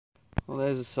Well,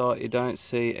 there's a sight you don't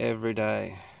see every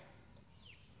day.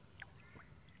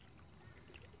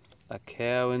 A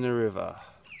cow in the river.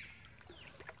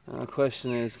 And the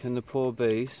question is, can the poor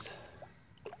beast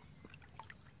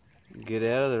get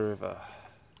out of the river?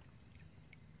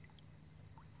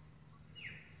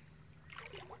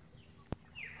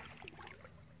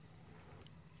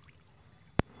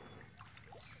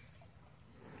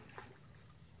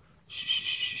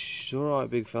 Shh, it's alright,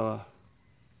 big fella.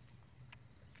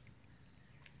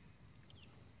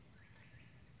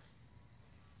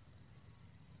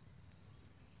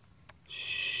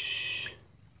 Shh.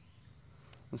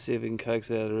 Let's see if we can coax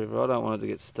it out of the river. I don't want it to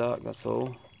get stuck, that's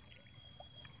all.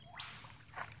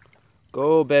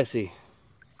 Go, Bessie.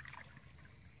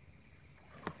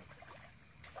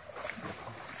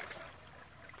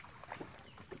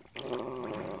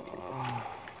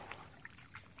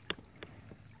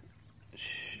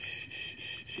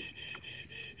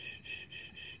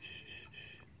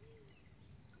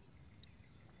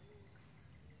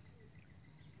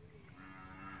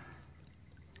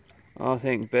 I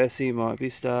think Bessie might be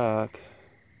stuck.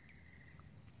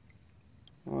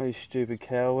 Oh, you stupid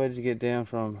cow, where did you get down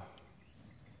from?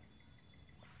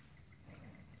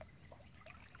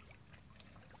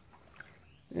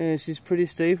 Yeah, she's pretty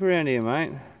steep around here,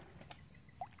 mate.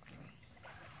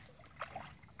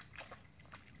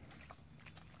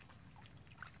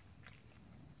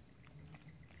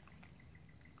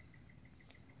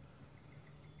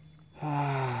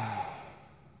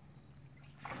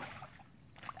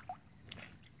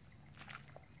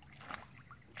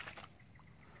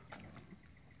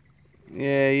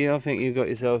 Yeah, I think you got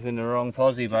yourself in the wrong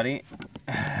posse, buddy.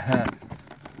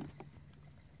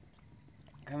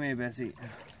 Come here, Bessie.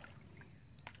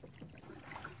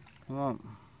 Come on.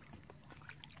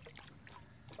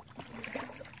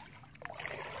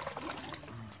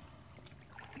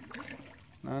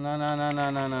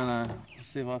 No.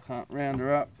 Let's see if I can't round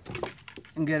her up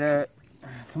and get her.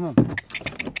 Come on.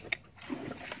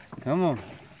 Come on.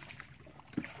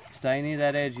 Stay near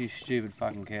that edge, you stupid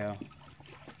fucking cow.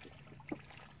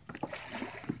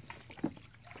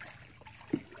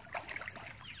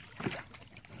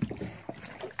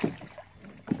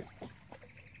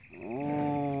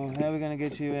 Oh, how are we going to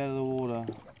get you out of the water?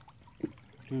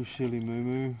 You silly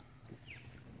moo-moo.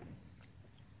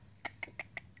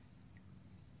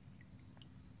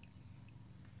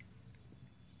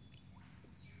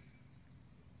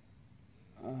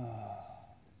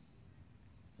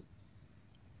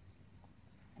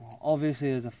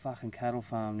 Obviously there's a fucking cattle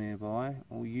farm nearby,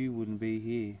 or you wouldn't be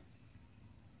here.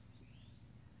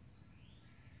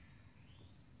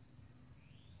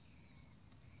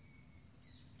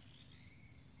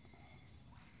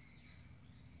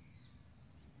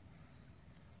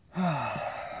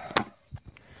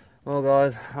 Well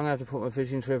guys, I'm going to have to put my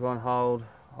fishing trip on hold.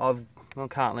 I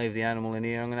can't leave the animal in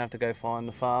here, I'm going to have to go find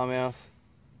the farmhouse.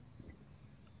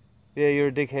 Yeah, you're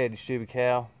a dickhead, you stupid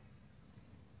cow.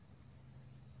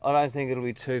 I don't think it'll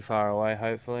be too far away,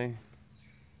 hopefully.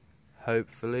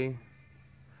 Hopefully.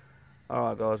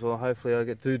 Alright guys, well hopefully I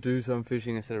get to do some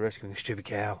fishing instead of rescuing a stupid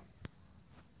cow.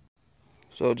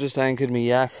 So I just anchored me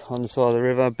yak on the side of the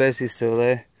river. Bessie's still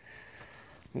there.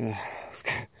 Yeah,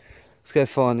 let's go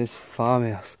find this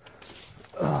farmhouse.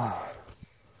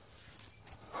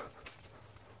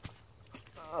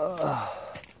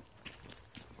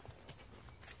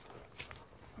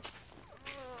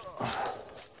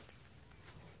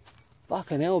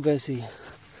 Fucking hell, Bessie.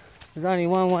 There's only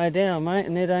one way down, mate,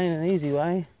 and it ain't an easy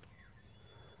way.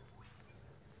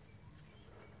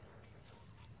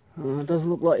 It doesn't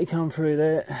look like you come through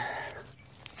there.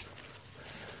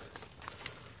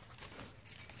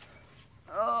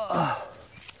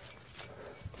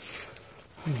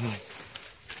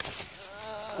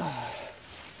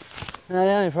 Now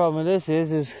the only problem with this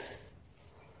is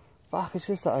fuck, it's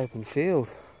just an open field.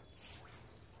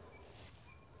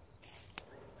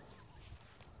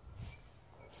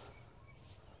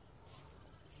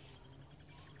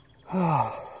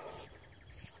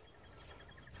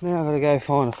 Now I've got to go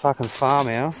find a fucking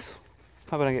farmhouse.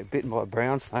 Hope I don't get bitten by a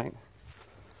brown snake.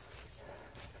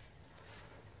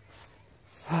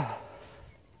 I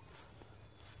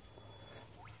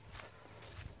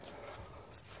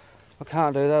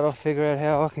can't do that. I'll figure out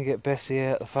how I can get Bessie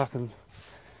out the fucking...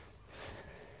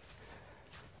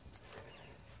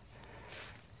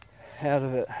 out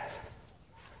of it.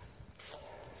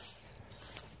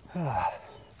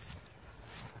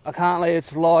 I can't leave,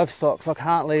 it's livestock, so I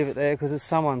can't leave it there because it's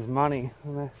someone's money.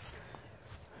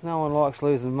 No one likes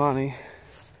losing money.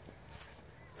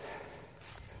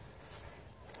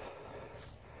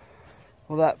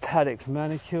 Well, that paddock's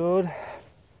manicured.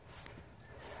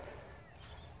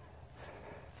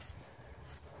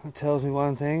 It tells me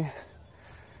one thing,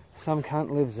 some cunt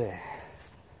lives there.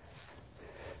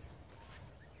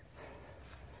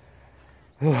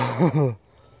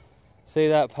 See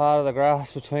that part of the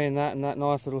grass between that and that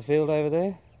nice little field over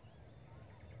there?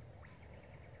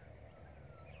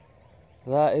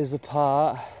 That is the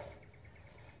part.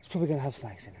 It's probably going to have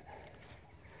snakes in it.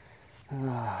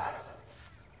 Ah,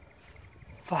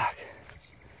 fuck.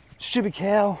 Stupid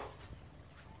cow.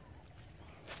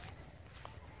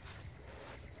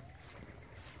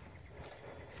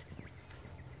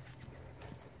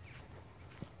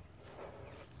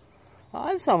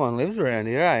 I hope someone lives around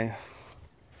here, eh?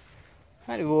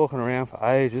 I had to be walking around for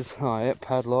ages. Oh, yeah,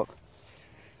 padlock.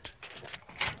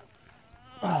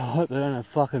 Oh, I hope they don't have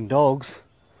fucking dogs.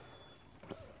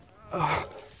 Oh,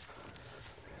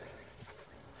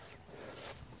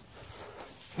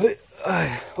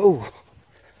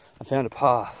 I found a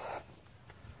path.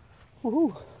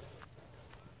 Woohoo!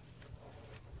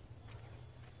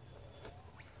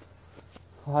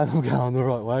 I hope I'm going the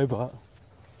right way, but...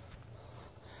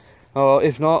 Oh,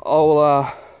 if not,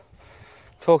 I'll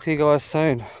talk to you guys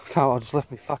soon. I just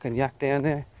left my fucking yak down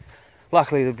there.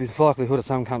 Luckily, the likelihood of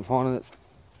some cunt finding it's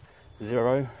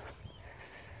 0.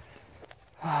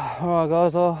 Alright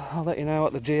guys, I'll let you know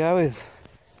what the GO is.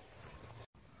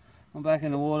 I'm back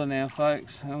in the water now,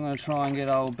 folks. I'm going to try and get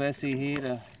old Bessie here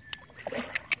to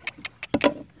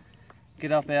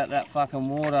get up out that fucking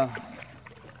water.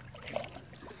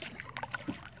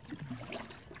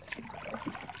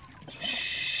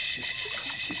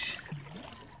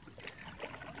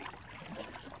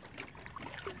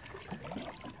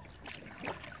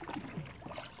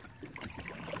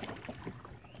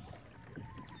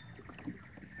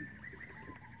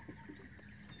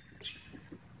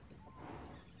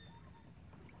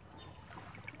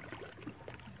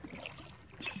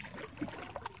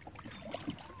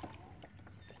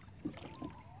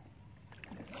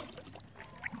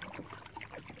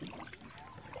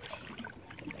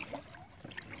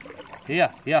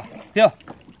 Here.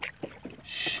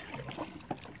 Shh.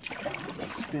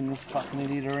 Spin this fucking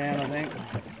idiot around, I think.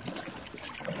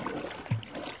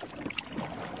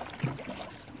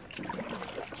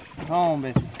 Come on,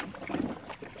 Bessie.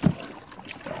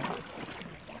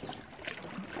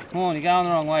 Come on, you're going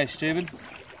the wrong way, stupid.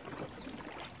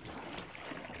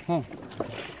 Come on.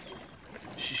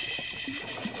 Shh.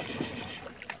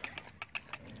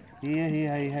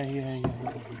 Here.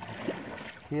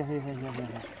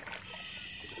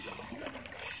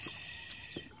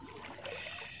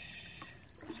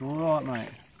 It's alright, mate.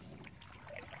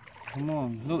 Come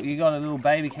on. Look, you got a little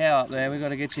baby cow up there. We've got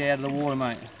to get you out of the water,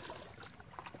 mate.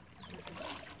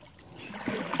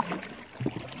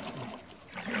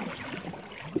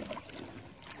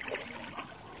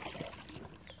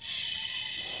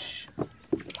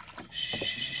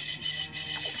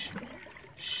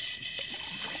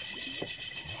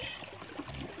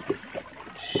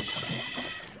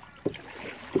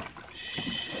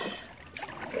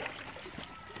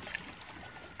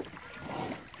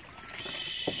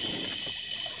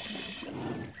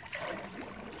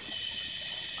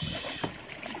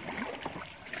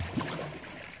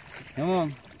 Come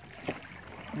on.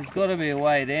 There's got to be a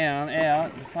way down,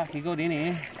 out. Fuck, you got in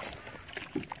here.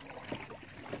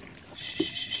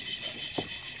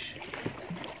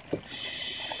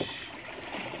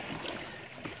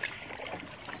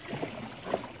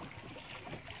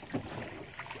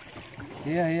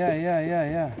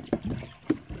 Yeah.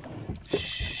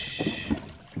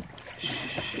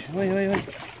 Wait.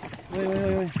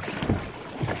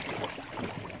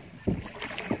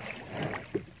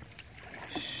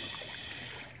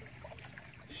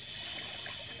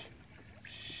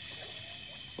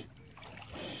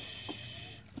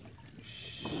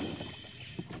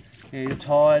 Yeah, you're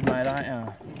tired, mate, aren't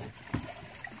you?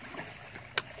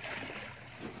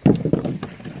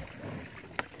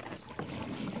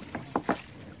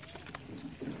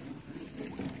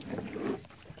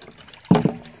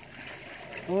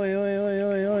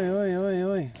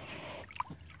 Oi.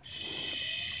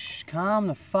 Shh, calm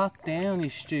the fuck down, you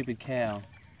stupid cow.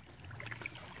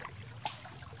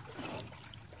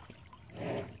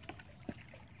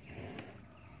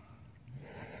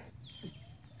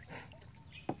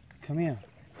 Come here.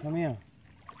 Come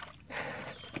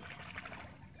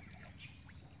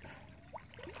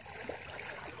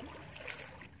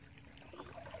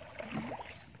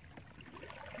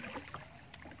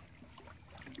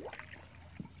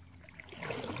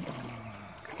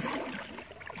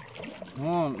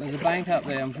on, there's a bank up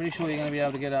there. I'm pretty sure you're going to be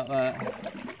able to get up that.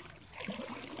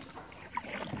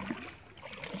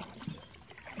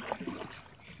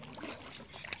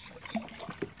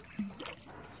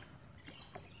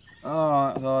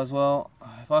 Alright guys, well,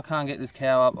 if I can't get this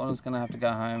cow up, I'm just going to have to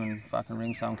go home and fucking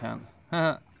ring some cunt.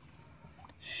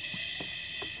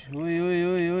 Shh. Oi, oi,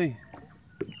 oi, oi.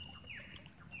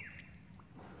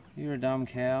 You're a dumb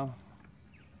cow.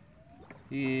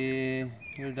 Yeah,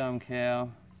 you're a dumb cow.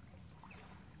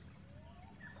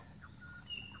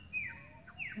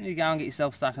 You go and get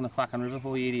yourself stuck in the fucking river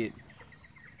for, you idiot.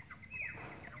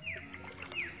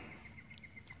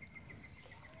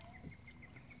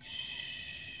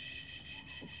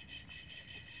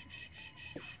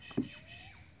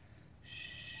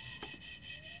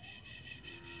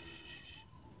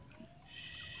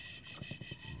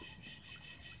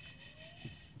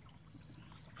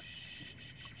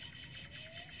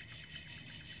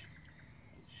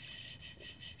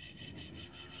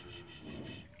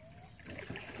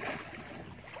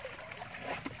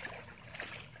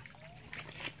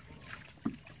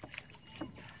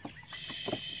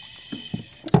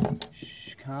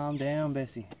 Calm down,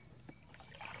 Bessie.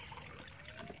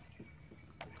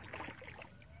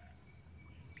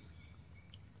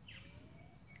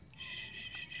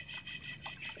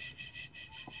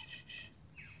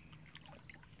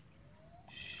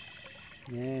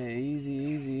 Yeah, easy,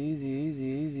 easy, easy, easy,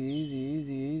 easy, easy,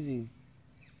 easy, easy.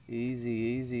 Easy,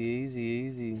 easy, easy,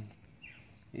 easy.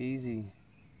 Easy.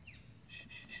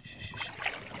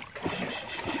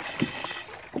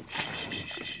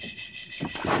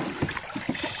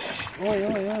 Oi,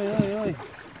 oi, oi, oi, oi.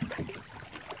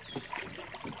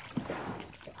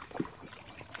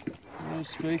 You're a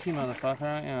spooky motherfucker,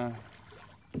 aren't you?